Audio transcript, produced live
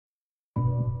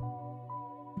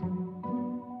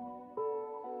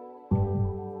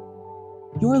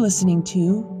You're listening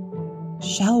to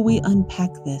Shall We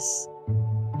Unpack This?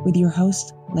 With your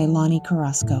host, Leilani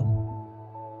Carrasco.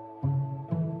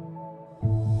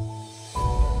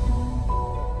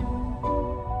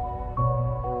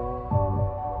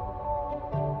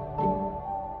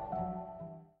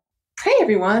 Hey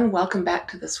everyone, welcome back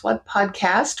to the SWUD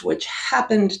podcast, which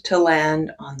happened to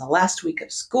land on the last week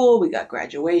of school. We got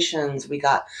graduations, we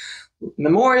got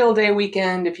Memorial Day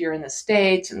weekend if you're in the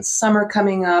States, and summer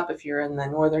coming up if you're in the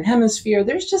Northern Hemisphere.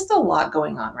 There's just a lot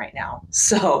going on right now.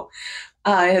 So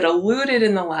I had alluded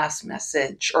in the last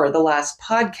message or the last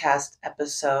podcast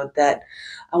episode that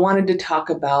I wanted to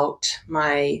talk about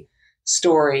my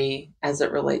story as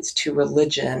it relates to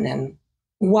religion and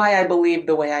why I believe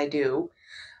the way I do.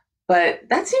 But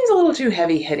that seems a little too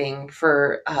heavy-hitting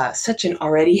for such an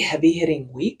already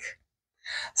heavy-hitting week.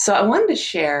 So I wanted to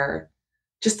share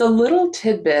just a little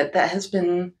tidbit that has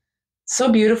been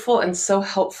so beautiful and so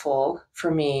helpful for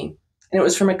me. And it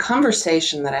was from a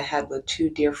conversation that I had with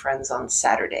two dear friends on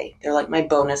Saturday. They're like my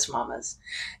bonus mamas.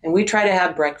 And we try to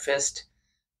have breakfast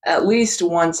at least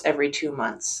once every 2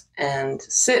 months and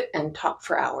sit and talk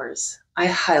for hours. I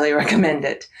highly recommend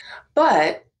it.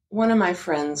 But one of my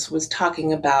friends was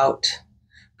talking about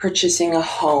purchasing a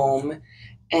home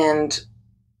and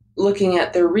looking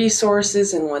at their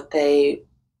resources and what they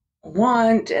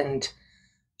want. And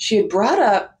she had brought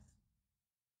up,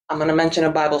 I'm going to mention a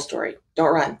Bible story.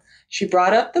 Don't run. She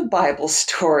brought up the Bible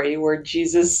story where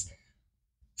Jesus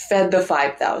fed the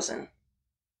 5,000.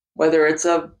 Whether it's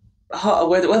a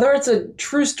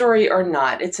true story or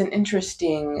not, it's an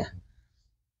interesting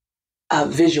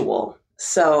visual.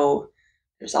 So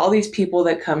there's all these people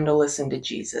that come to listen to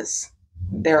Jesus.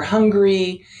 They're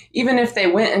hungry. Even if they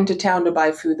went into town to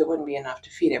buy food, that wouldn't be enough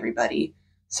to feed everybody.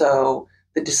 So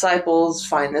the disciples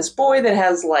find this boy that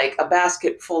has like a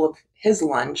basket full of his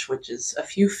lunch, which is a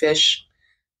few fish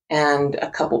and a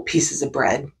couple pieces of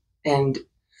bread. And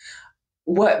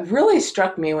what really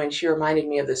struck me when she reminded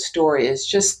me of this story is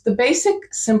just the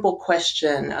basic, simple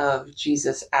question of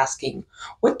Jesus asking,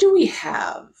 what do we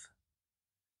have?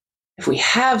 If we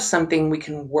have something, we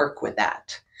can work with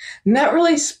that. And that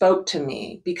really spoke to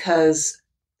me because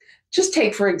just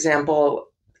take, for example,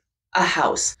 a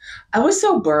house. I was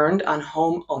so burned on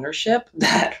home ownership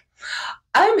that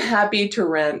I'm happy to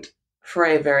rent for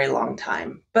a very long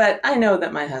time. But I know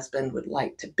that my husband would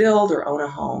like to build or own a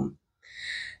home.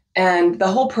 And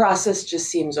the whole process just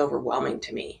seems overwhelming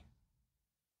to me.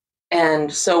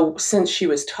 And so since she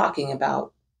was talking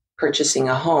about purchasing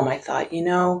a home, I thought,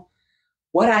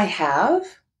 what I have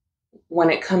when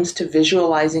it comes to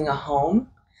visualizing a home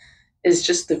is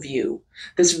just the view.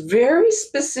 This very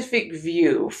specific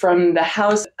view from the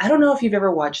house. I don't know if you've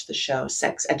ever watched the show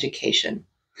Sex Education,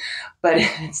 but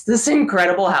it's this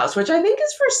incredible house, which I think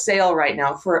is for sale right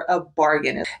now for a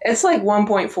bargain. It's like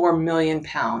 1.4 million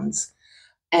pounds,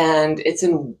 and it's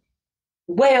in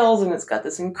Wales, and it's got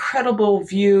this incredible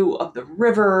view of the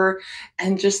river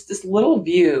and just this little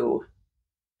view.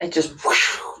 It just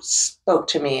spoke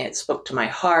to me. It spoke to my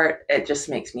heart. It just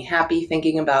makes me happy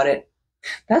thinking about it.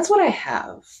 That's what I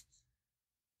have.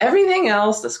 Everything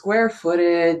else, the square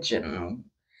footage and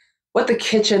what the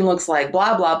kitchen looks like,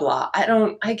 blah, blah, blah.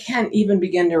 I can't even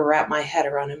begin to wrap my head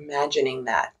around imagining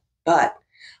that, but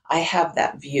I have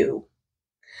that view.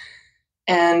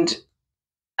 And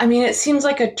I mean, it seems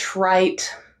like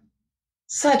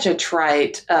such a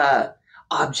trite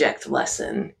object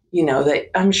lesson, that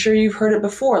I'm sure you've heard it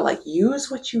before, like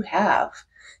use what you have,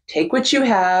 take what you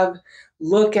have,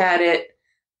 look at it,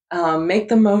 make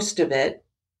the most of it.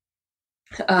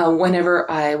 Whenever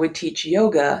I would teach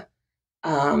yoga,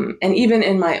 and even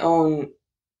in my own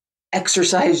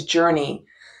exercise journey,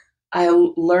 I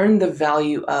learned the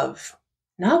value of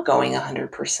not going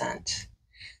 100%.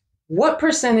 What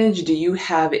percentage do you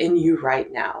have in you right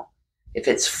now? If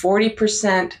it's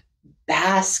 40%,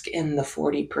 bask in the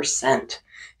 40%.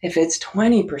 If it's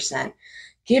 20%,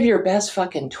 give your best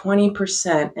fucking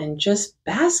 20% and just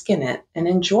bask in it and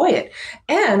enjoy it.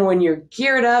 And when you're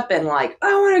geared up and like,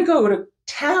 I want to go to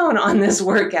town on this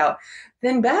workout,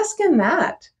 then bask in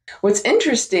that. What's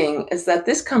interesting is that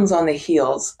this comes on the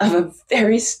heels of a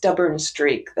very stubborn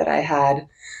streak that I had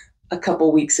a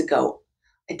couple weeks ago.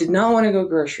 I did not want to go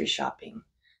grocery shopping.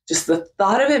 Just the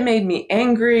thought of it made me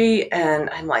angry. And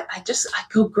I'm like, I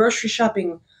go grocery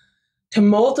shopping to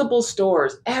multiple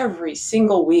stores every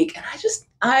single week. And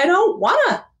I don't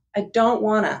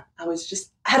wanna. I was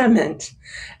just adamant.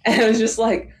 And I was just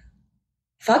like,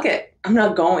 fuck it. I'm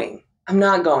not going.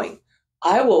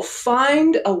 I will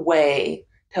find a way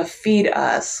to feed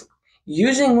us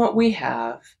using what we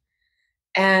have.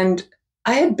 And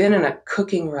I had been in a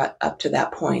cooking rut up to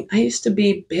that point. I used to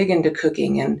be big into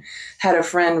cooking and had a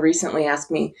friend recently ask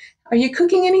me, "Are you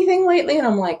cooking anything lately?" And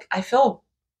I'm like, I feel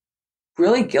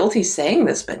really guilty saying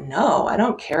this, but no, I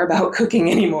don't care about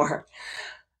cooking anymore.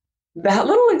 That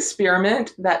little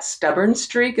experiment, that stubborn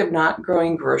streak of not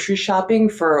going grocery shopping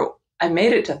for, I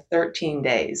made it to 13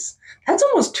 days. That's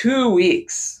almost 2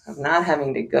 weeks of not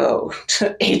having to go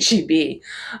to HEB.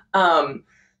 Um,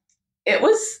 it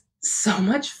was so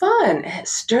much fun. It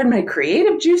stirred my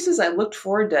creative juices. I looked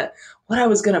forward to what I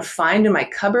was going to find in my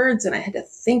cupboards, and I had to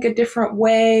think a different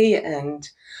way and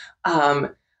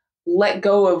um, let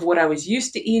go of what I was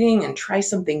used to eating and try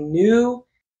something new.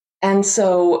 And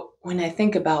so when I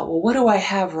think about, well, what do I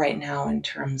have right now in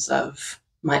terms of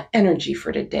my energy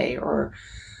for today or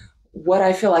what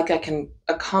I feel like I can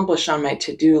accomplish on my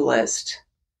to-do list,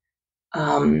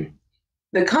 um,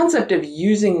 the concept of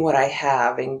using what I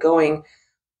have and going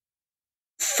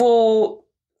full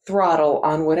throttle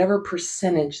on whatever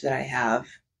percentage that I have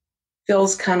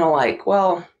feels kind of like,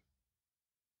 well,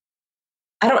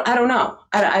 I don't know.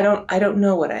 I don't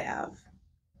know what I have.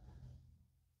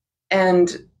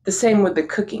 And the same with the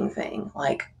cooking thing.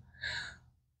 Like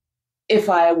if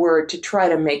I were to try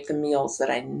to make the meals that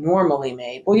I normally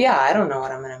made, well, yeah, I don't know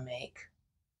what I'm going to make.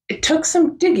 It took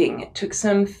some digging, it took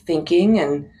some thinking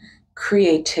and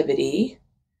creativity.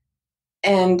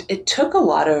 And it took a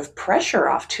lot of pressure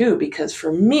off too, because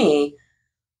for me,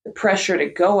 the pressure to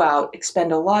go out,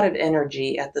 expend a lot of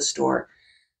energy at the store.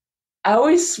 I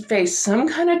always face some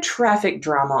kind of traffic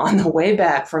drama on the way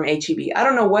back from HEB. I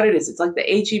don't know what it is. It's like the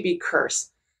HEB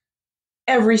curse.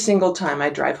 Every single time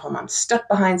I drive home, I'm stuck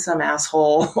behind some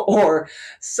asshole or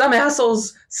some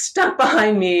asshole's stuck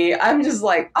behind me. I'm just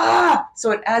like, ah. So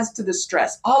it adds to the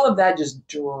stress. All of that just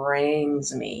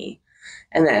drains me.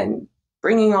 And then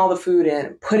bringing all the food in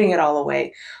and putting it all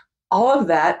away, all of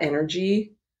that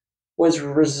energy was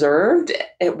reserved.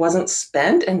 It wasn't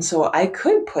spent. And so I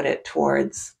could put it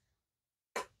towards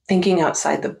thinking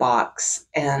outside the box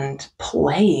and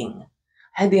playing.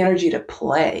 I had the energy to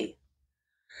play.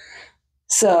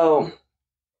 So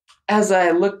as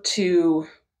I look to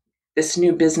this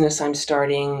new business I'm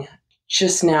starting,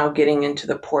 just now getting into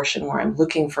the portion where I'm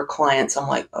looking for clients, I'm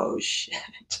like, oh shit.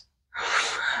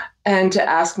 And to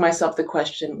ask myself the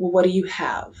question, well, what do you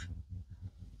have?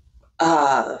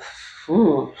 Uh,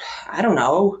 I don't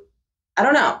know. I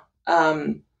don't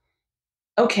know.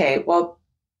 Okay, well,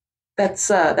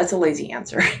 that's a lazy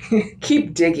answer.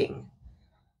 Keep digging.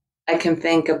 I can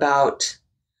think about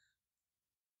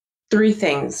three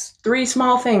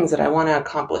small things that I want to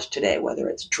accomplish today, whether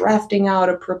it's drafting out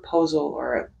a proposal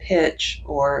or a pitch,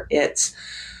 or it's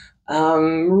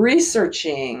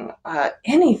researching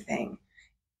anything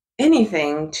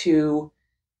to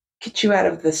get you out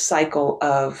of the cycle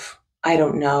of, I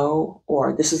don't know,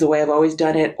 or this is the way I've always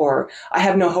done it, or I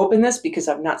have no hope in this because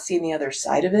I've not seen the other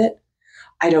side of it.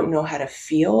 I don't know how to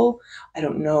feel. I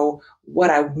don't know what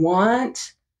I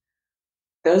want.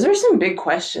 Those are some big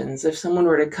questions. If someone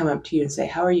were to come up to you and say,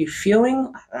 how are you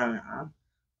feeling? I don't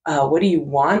know. What do you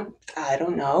want? I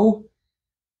don't know.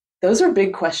 Those are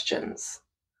big questions.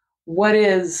 What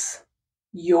is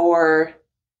your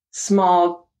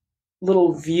small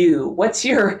little view? What's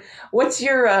your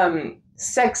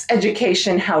sex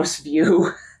education house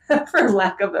view, for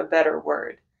lack of a better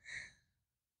word?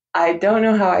 I don't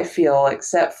know how I feel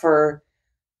except for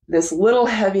this little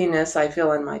heaviness I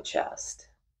feel in my chest.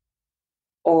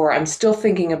 Or I'm still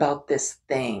thinking about this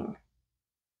thing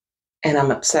and I'm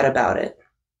upset about it.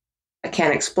 I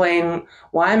can't explain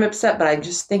why I'm upset, but I'm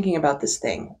just thinking about this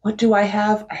thing. What do I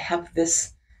have? I have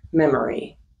this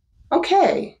memory.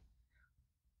 Okay.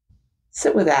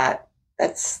 Sit with that.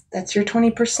 That's your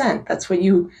 20%. That's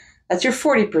your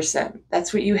 40%.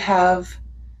 That's what you have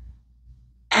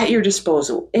at your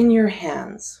disposal, in your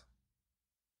hands.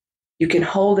 You can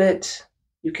hold it,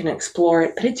 you can explore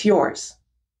it, but it's yours.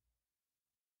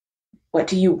 What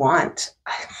do you want?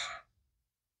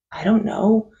 I don't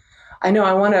know. I know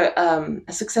I want a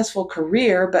successful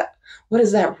career, but what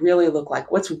does that really look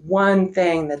like? What's one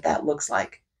thing that looks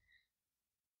like?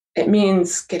 It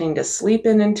means getting to sleep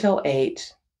in until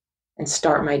 8 and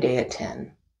start my day at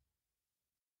 10.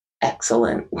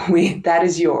 Excellent. That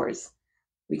is yours.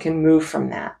 We can move from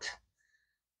that.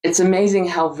 It's amazing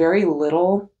how very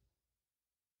little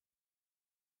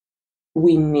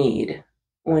we need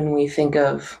when we think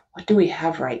of what do we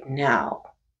have right now?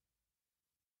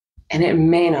 And it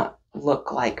may not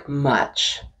look like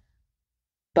much,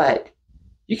 but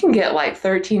you can get like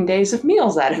 13 days of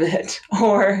meals out of it,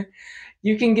 or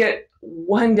you can get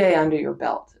one day under your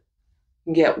belt.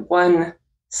 You can get one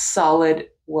solid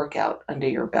workout under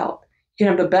your belt. You You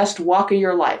can have the best walk of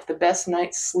your life, the best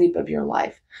night's sleep of your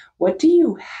life. What do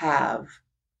you have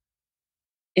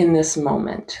in this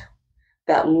moment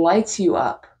that lights you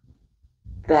up,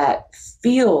 that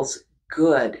feels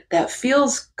good, that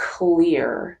feels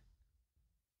clear?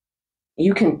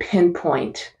 You can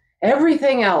pinpoint.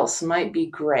 Everything else might be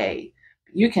gray,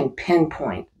 but you can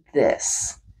pinpoint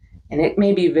this. And it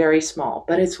may be very small,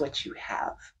 but it's what you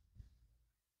have.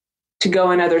 To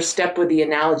go another step with the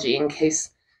analogy, in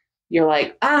case you're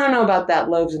like, I don't know about that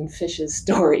loaves and fishes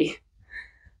story,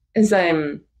 as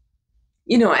I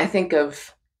think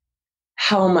of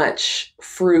how much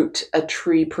fruit a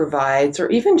tree provides, or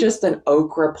even just an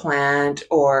okra plant,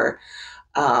 or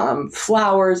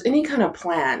flowers, any kind of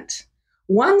plant.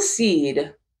 One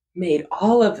seed made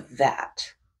all of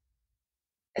that.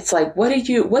 It's like, what did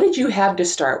you have to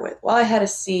start with? Well, I had a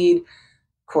seed,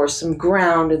 of course, some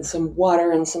ground and some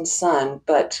water and some sun,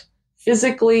 but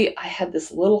physically I had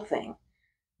this little thing.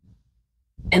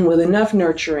 And with enough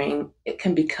nurturing, it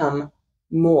can become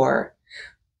more.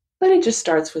 But it just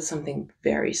starts with something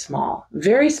very small,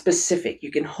 very specific. You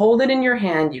can hold it in your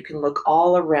hand. You can look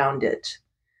all around it.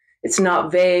 It's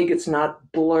not vague. It's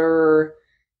not blur.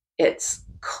 It's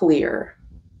clear.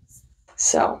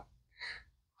 So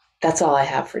that's all I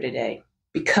have for today,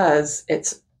 because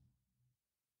it's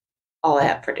all I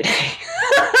have for today.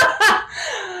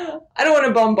 I don't want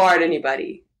to bombard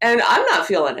anybody, and I'm not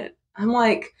feeling it. I'm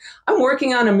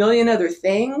working on a million other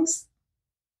things.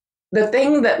 The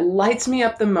thing that lights me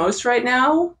up the most right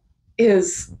now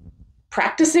is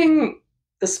practicing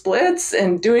the splits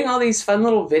and doing all these fun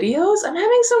little videos. I'm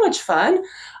having so much fun.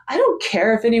 I don't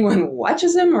care if anyone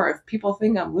watches them or if people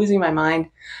think I'm losing my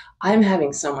mind. I'm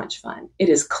having so much fun. It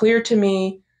is clear to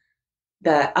me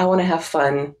that I want to have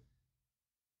fun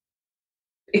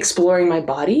exploring my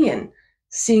body and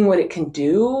seeing what it can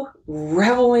do,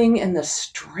 reveling in the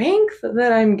strength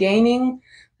that I'm gaining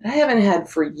that I haven't had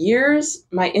for years.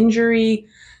 My injury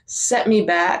set me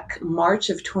back March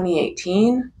of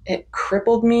 2018. It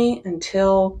crippled me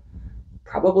until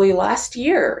probably last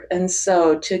year. And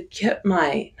so to get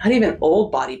my, not even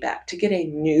old body back, to get a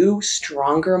new,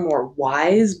 stronger, more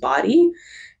wise body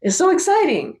is so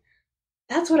exciting.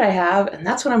 That's what I have, and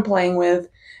that's what I'm playing with.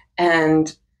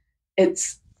 And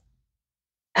it's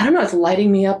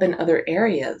lighting me up in other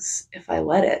areas if I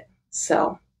let it.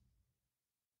 So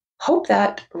hope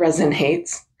that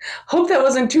resonates. Hope that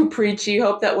wasn't too preachy.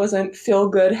 Hope that wasn't feel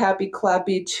good, happy,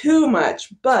 clappy too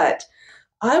much. But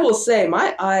I will say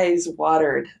my eyes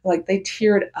watered, like they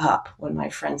teared up when my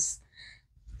friends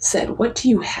said, "What do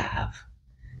you have?"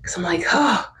 Because I'm like,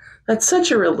 oh, that's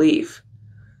such a relief.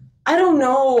 I don't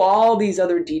know all these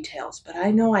other details, but I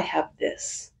know I have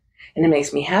this. And it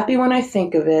makes me happy when I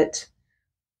think of it.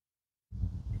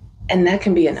 And that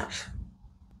can be enough.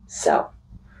 So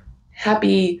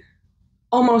happy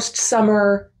almost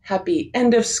summer, happy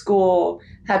end of school,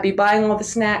 happy buying all the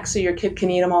snacks so your kid can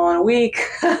eat them all in a week.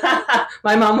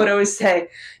 My mom would always say,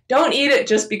 don't eat it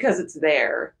just because it's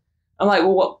there. I'm like,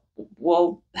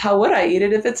 well, how would I eat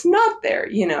it if it's not there?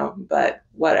 But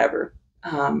whatever.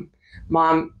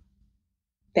 Mom,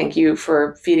 thank you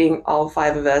for feeding all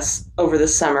 5 of us over the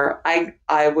summer.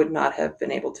 I would not have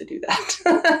been able to do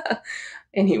that.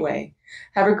 Anyway,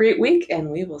 have a great week, and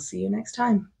we will see you next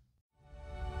time.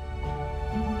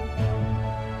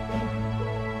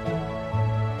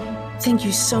 Thank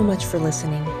you so much for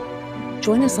listening.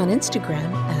 Join us on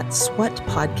Instagram at SWUT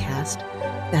Podcast.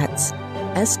 That's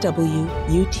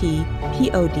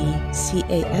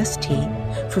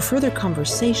SWUTPODCAST for further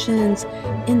conversations,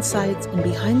 insights, and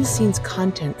behind-the-scenes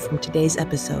content from today's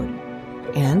episode.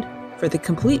 And for the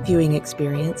complete viewing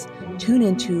experience, tune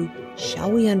into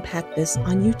Shall We Unpack This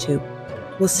on YouTube.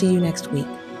 We'll see you next week.